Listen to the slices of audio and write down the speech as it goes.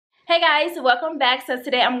Hey guys, welcome back. So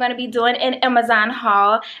today I'm going to be doing an Amazon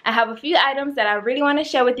haul. I have a few items that I really want to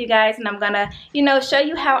share with you guys, and I'm going to, show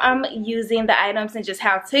you how I'm using the items and just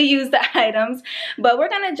how to use the items. But we're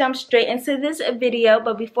going to jump straight into this video.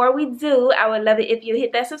 But before we do, I would love it if you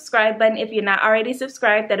hit that subscribe button. If you're not already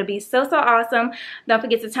subscribed, that'll be so awesome. Don't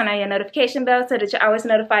forget to turn on your notification bell so that you're always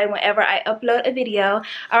notified whenever I upload a video.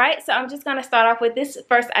 Alright, so I'm just going to start off with this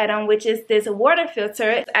first item, which is this water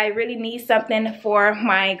filter. I really need something for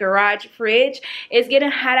my garage fridge. It's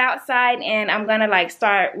getting hot outside, and I'm gonna like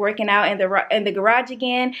start working out in the garage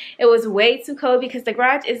again. It was way too cold because the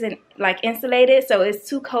garage isn't like insulated, so it's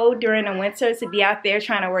too cold during the winter to be out there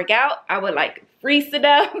trying to work out. I would like freeze to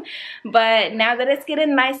death. But now that it's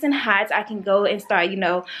getting nice and hot, I can go and start,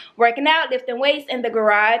 working out, lifting weights in the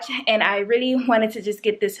garage. And I really wanted to just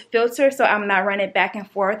get this filter so I'm not running back and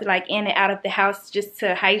forth like in and out of the house just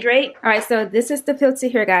to hydrate. Alright, so this is the filter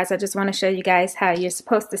here, guys. I just want to show you guys how you're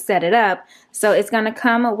supposed to set it up. So it's going to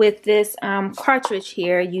come with this cartridge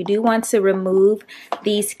here. You do want to remove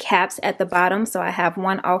these caps at the bottom, so I have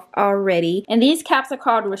one off already. And these caps are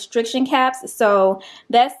called restriction caps, so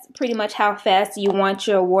that's pretty much how fast you want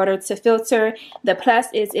your water to filter. The plus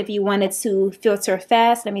is if you wanted to filter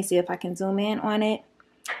fast. Let me see if I can zoom in on it.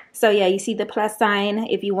 So yeah, you see the plus sign.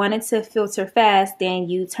 If you wanted to filter fast, then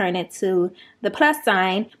you turn it to the plus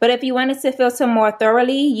sign. But if you wanted to filter more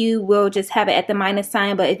thoroughly, you will just have it at the minus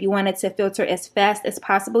sign. But if you wanted to filter as fast as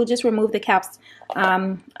possible, just remove the caps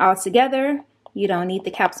altogether. You don't need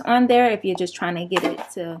the caps on there if you're just trying to get it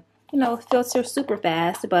to filter super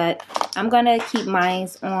fast. But I'm gonna keep mine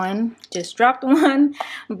on. Just dropped one.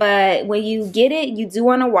 But when you get it, you do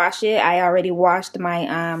want to wash it. I already washed my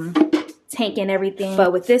tank and everything.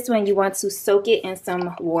 But with this one, you want to soak it in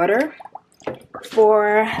some water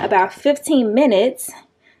for about 15 minutes.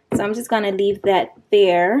 So I'm just gonna leave that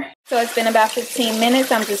there. So it's been about 15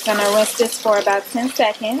 minutes. I'm just gonna rinse this for about 10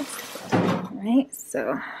 seconds. All right,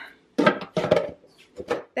 so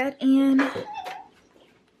put that in.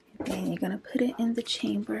 And you're gonna put it in the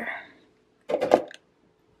chamber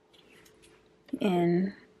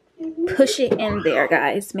and push it in there,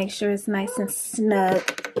 guys. Make sure it's nice and snug.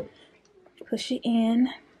 Push it in,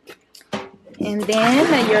 and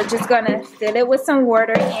then you're just gonna fill it with some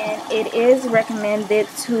water. And it is recommended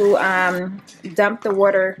to dump the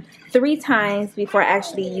water 3 times before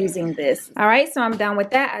actually using this. All right, so I'm done with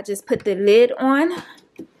that. I just put the lid on,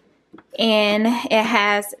 and it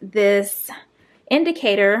has this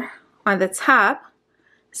indicator on the top.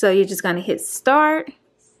 So you're just gonna hit start.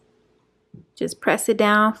 Just press it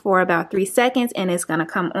down for about 3 seconds and it's gonna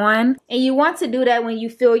come on. And you want to do that when you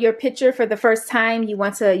fill your pitcher for the first time. You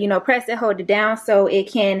want to, press it, hold it down so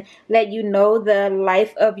it can let you know the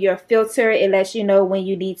life of your filter. It lets you know when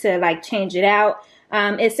you need to like change it out.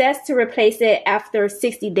 It says to replace it after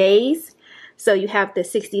 60 days. So you have the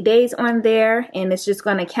 60 days on there, and it's just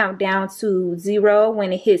going to count down to 0.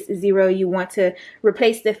 When it hits 0, you want to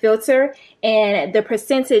replace the filter. And the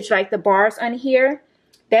percentage, like the bars on here,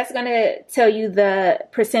 that's going to tell you the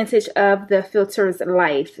percentage of the filter's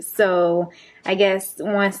life. So I guess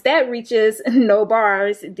once that reaches no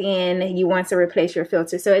bars, then you want to replace your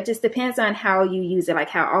filter. So it just depends on how you use it, like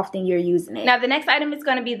how often you're using it. Now the next item is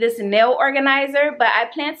going to be this nail organizer, but I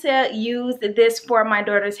plan to use this for my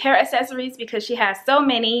daughter's hair accessories because she has so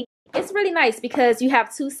many. It's really nice because you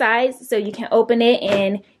have 2 sides, so you can open it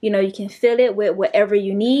and you can fill it with whatever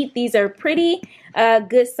you need. These are pretty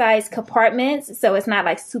good size compartments, so it's not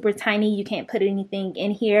like super tiny. You can't put anything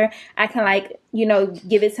in here. I can like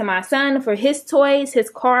give it to my son for his toys, his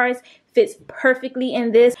cars. Fits perfectly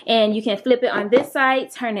in this. And you can flip it on this side,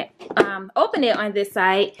 turn it, open it on this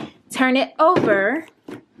side, turn it over,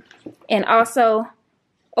 and also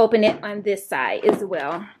open it on this side as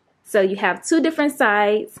well. So you have 2 different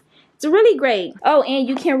sides. It's really great. Oh, and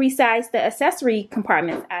you can resize the accessory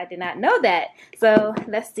compartments. I did not know that. So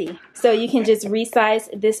let's see. So you can just resize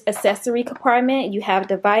this accessory compartment. You have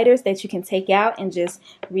dividers that you can take out and just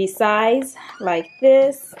resize like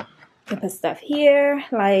this. You can put stuff here.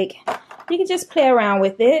 Like, you can just play around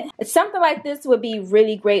with it. Something like this would be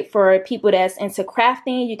really great for people that's into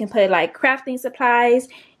crafting. You can put like crafting supplies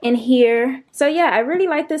in here. So yeah, I really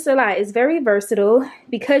like this a lot. It's very versatile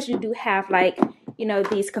because you do have like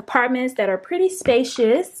these compartments that are pretty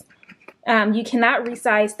spacious. You cannot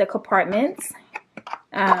resize the compartments.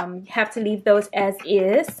 You have to leave those as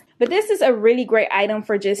is. But this is a really great item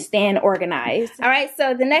for just staying organized. All right,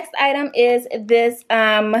 so the next item is this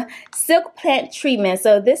silk plant treatment.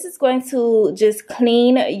 So this is going to just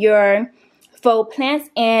clean your faux plants,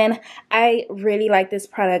 and I really like this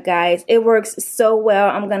product, guys. It works so well.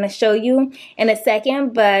 I'm gonna show you in a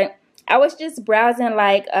second, but I was just browsing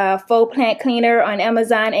like a faux plant cleaner on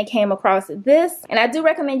Amazon and came across this. And I do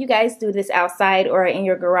recommend you guys do this outside or in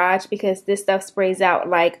your garage because this stuff sprays out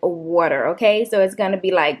like water, okay? So it's gonna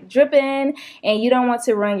be like dripping and you don't want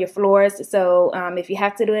to ruin your floors. So if you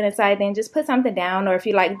have to do it inside, then just put something down. Or if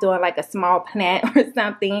you like doing like a small plant or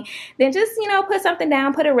something, then just, you know, put something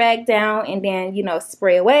down, put a rag down, and then, you know,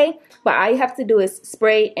 spray away. But all you have to do is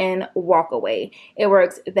spray and walk away. It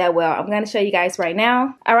works that well. I'm going to show you guys right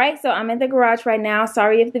now. All right, so I'm in the garage right now.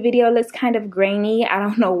 Sorry if the video looks kind of grainy. I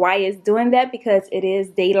don't know why it's doing that because it is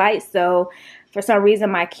daylight. So for some reason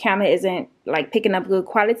my camera isn't like picking up good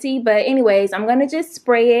quality. But anyways, I'm going to just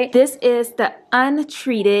spray it. This is the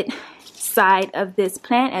untreated side of this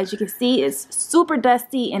plant. As you can see, it's super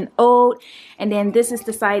dusty and old. And then this is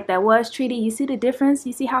the side that was treated. You see the difference?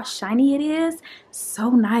 You see how shiny it is?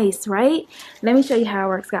 So nice, right? Let me show you how it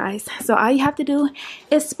works, guys. So all you have to do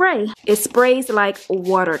is spray. It sprays like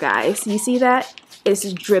water, guys. You see that?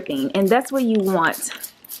 It's dripping, and that's what you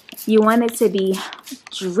want. You want it to be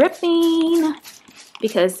dripping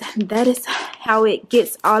because that is how it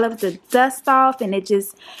gets all of the dust off, and it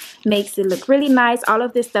just makes it look really nice. All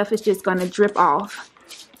of this stuff is just gonna drip off.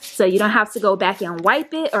 So you don't have to go back and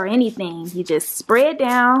wipe it or anything. You just spray it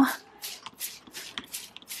down.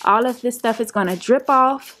 All of this stuff is gonna drip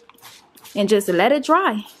off and just let it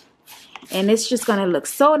dry. And it's just gonna look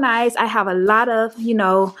so nice. I have a lot of, you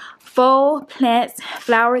know, faux plants,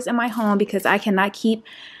 flowers in my home because I cannot keep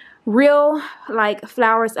real like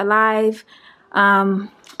flowers alive.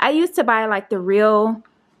 I used to buy like the real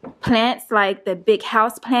plants, like the big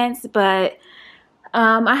house plants, but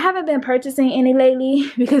I haven't been purchasing any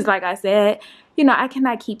lately because like I said, you know, I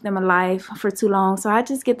cannot keep them alive for too long. So I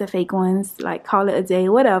just get the fake ones, like call it a day,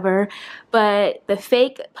 whatever. But the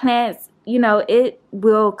fake plants, you know, it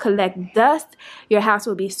will collect dust. Your house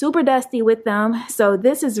will be super dusty with them. So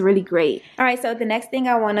this is really great. All right, so the next thing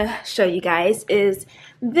I want to show you guys is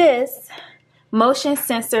this motion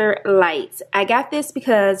sensor light. I got this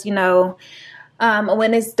because, you know,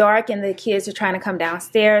 when it's dark and the kids are trying to come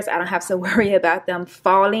downstairs, I don't have to worry about them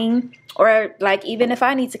falling. Or like even if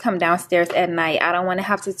I need to come downstairs at night, I don't want to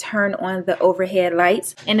have to turn on the overhead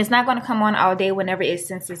lights. And it's not going to come on all day whenever it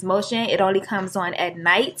senses motion. It only comes on at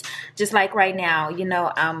night. Just like right now, you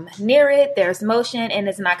know, I'm near it, there's motion, and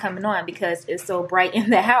it's not coming on because it's so bright in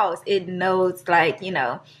the house. It knows, like, you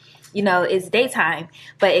know, it's daytime,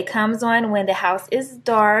 but it comes on when the house is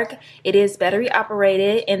dark. It is battery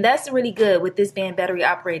operated, and that's really good with this being battery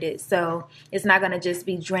operated. So it's not going to just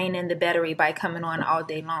be draining the battery by coming on all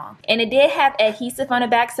day long. And it did have adhesive on the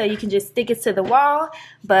back, so you can just stick it to the wall.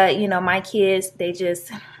 But, you know, my kids, they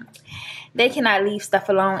cannot leave stuff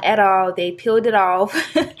alone at all. They peeled it off.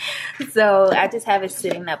 So I just have it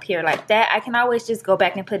sitting up here like that. I can always just go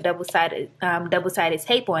back and put double-sided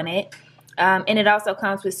tape on it. And it also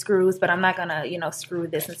comes with screws, but I'm not gonna, you know, screw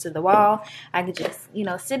this into the wall. I could just, you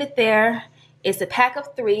know, sit it there. It's a pack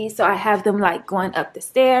of 3, so I have them like going up the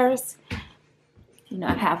stairs. You know,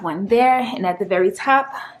 I have one there and at the very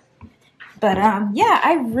top. But yeah,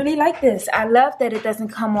 I really like this. I love that it doesn't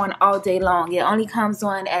come on all day long. It only comes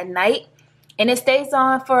on at night. And it stays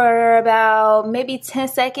on for about maybe 10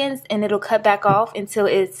 seconds and it'll cut back off until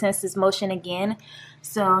it senses motion again.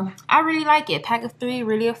 So I really like it. Pack of 3,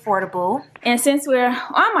 really affordable. And since we're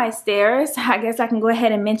on my stairs, I guess I can go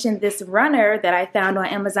ahead and mention this runner that I found on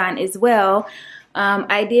Amazon as well.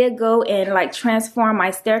 I did go and like transform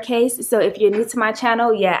my staircase. So if you're new to my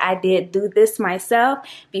channel, yeah, I did do this myself.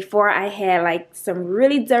 Before I had like some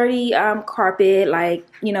really dirty carpet. Like,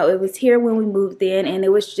 you know, it was here when we moved in and it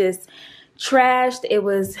was just trashed. It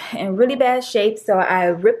was in really bad shape. So I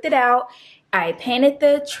ripped it out. I painted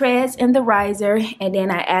the treads and the riser, and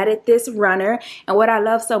then I added this runner. And what I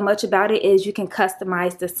love so much about it is you can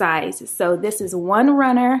customize the size. So this is one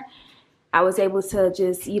runner. I was able to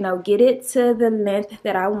just, you know, get it to the length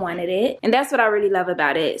that I wanted it. And that's what I really love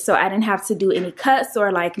about it. So I didn't have to do any cuts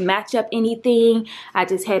or like match up anything. I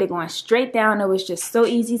just had it going straight down. It was just so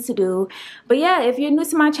easy to do. But yeah, if you're new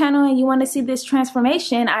to my channel and you want to see this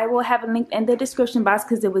transformation, I will have a link in the description box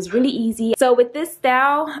because it was really easy. So with this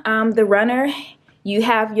style, the runner, you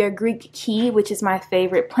have your Greek key, which is my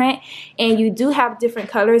favorite print. And you do have different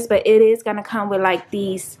colors, but it is going to come with like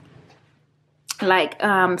these like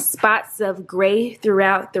spots of gray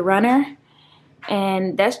throughout the runner,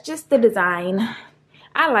 and that's just the design.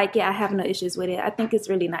 I like it. I have no issues with it. I think it's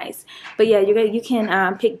really nice. But yeah, you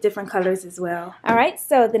can pick different colors as well. All right,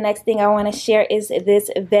 so the next thing I want to share is this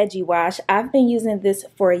veggie wash. I've been using this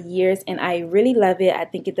for years and I really love it. I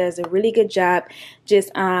think it does a really good job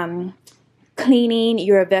just cleaning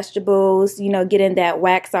your vegetables, you know, getting that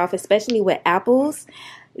wax off, especially with apples.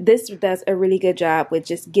 this does a really good job with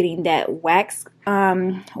just getting that wax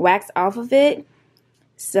off of it.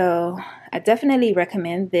 So I definitely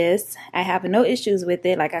recommend this. I have no issues with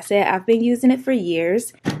it. Like I said, I've been using it for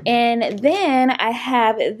years. And then I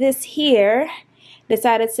have this here.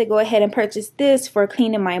 Decided to go ahead and purchase this for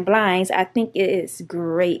cleaning my blinds. I think it is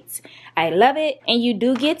great. I love it. And you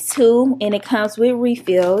do get 2, and it comes with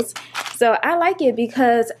refills. So I like it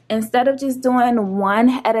because instead of just doing 1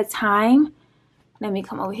 at a time, let me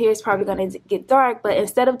come over here. It's probably going to get dark, but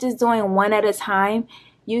instead of just doing 1 at a time,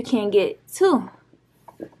 you can get 2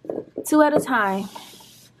 at a time.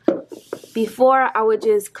 Before, I would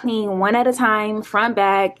just clean 1 at a time, front,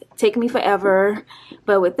 back, take me forever.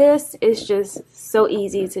 But with this, it's just so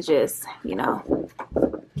easy to just, you know,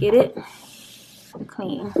 get it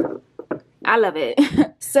clean. I love it.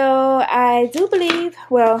 So I do believe,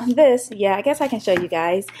 well, this, yeah, I guess I can show you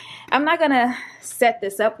guys. I'm not gonna set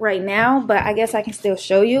this up right now, but I guess I can still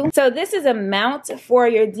show you. So this is a mount for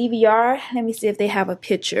your DVR. Let me see if they have a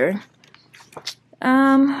picture.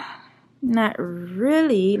 Not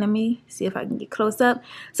really. Let me see if I can get close up.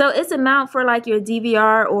 So it's a mount for like your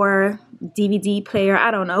DVR or DVD player.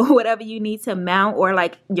 I don't know, whatever you need to mount, or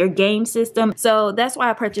like your game system. So that's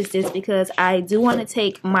why I purchased this, because I do want to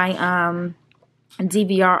take my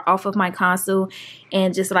DVR off of my console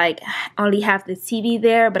and just like only have the TV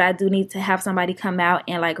there, but I do need to have somebody come out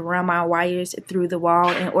and like run my wires through the wall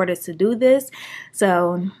in order to do this.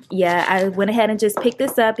 So yeah, I went ahead and just picked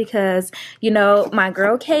this up because, you know, my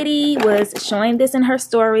girl Katie was showing this in her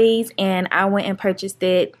stories, and I went and purchased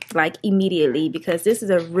it like immediately because this is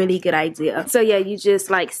a really good idea. So yeah, you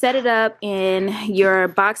just like set it up and your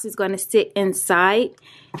box is going to sit inside,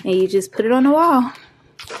 and you just put it on the wall.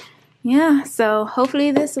 Yeah, so hopefully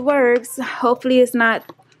this works. Hopefully it's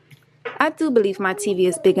not, I do believe my TV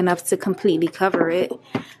is big enough to completely cover it.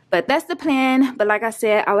 But that's the plan. But like I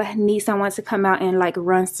said, I would need someone to come out and like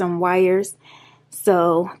run some wires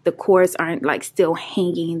so the cords aren't like still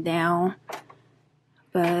hanging down.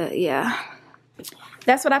 But yeah,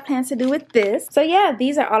 that's what I plan to do with this. So yeah,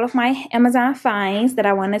 these are all of my Amazon finds that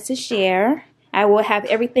I wanted to share. I will have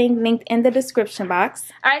everything linked in the description box.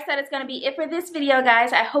 Alright, so that's going to be it for this video,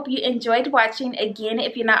 guys. I hope you enjoyed watching. Again,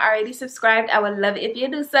 if you're not already subscribed, I would love it if you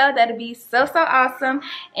do so. That would be so awesome.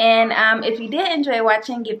 And if you did enjoy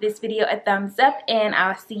watching, give this video a thumbs up, and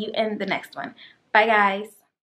I'll see you in the next one. Bye, guys.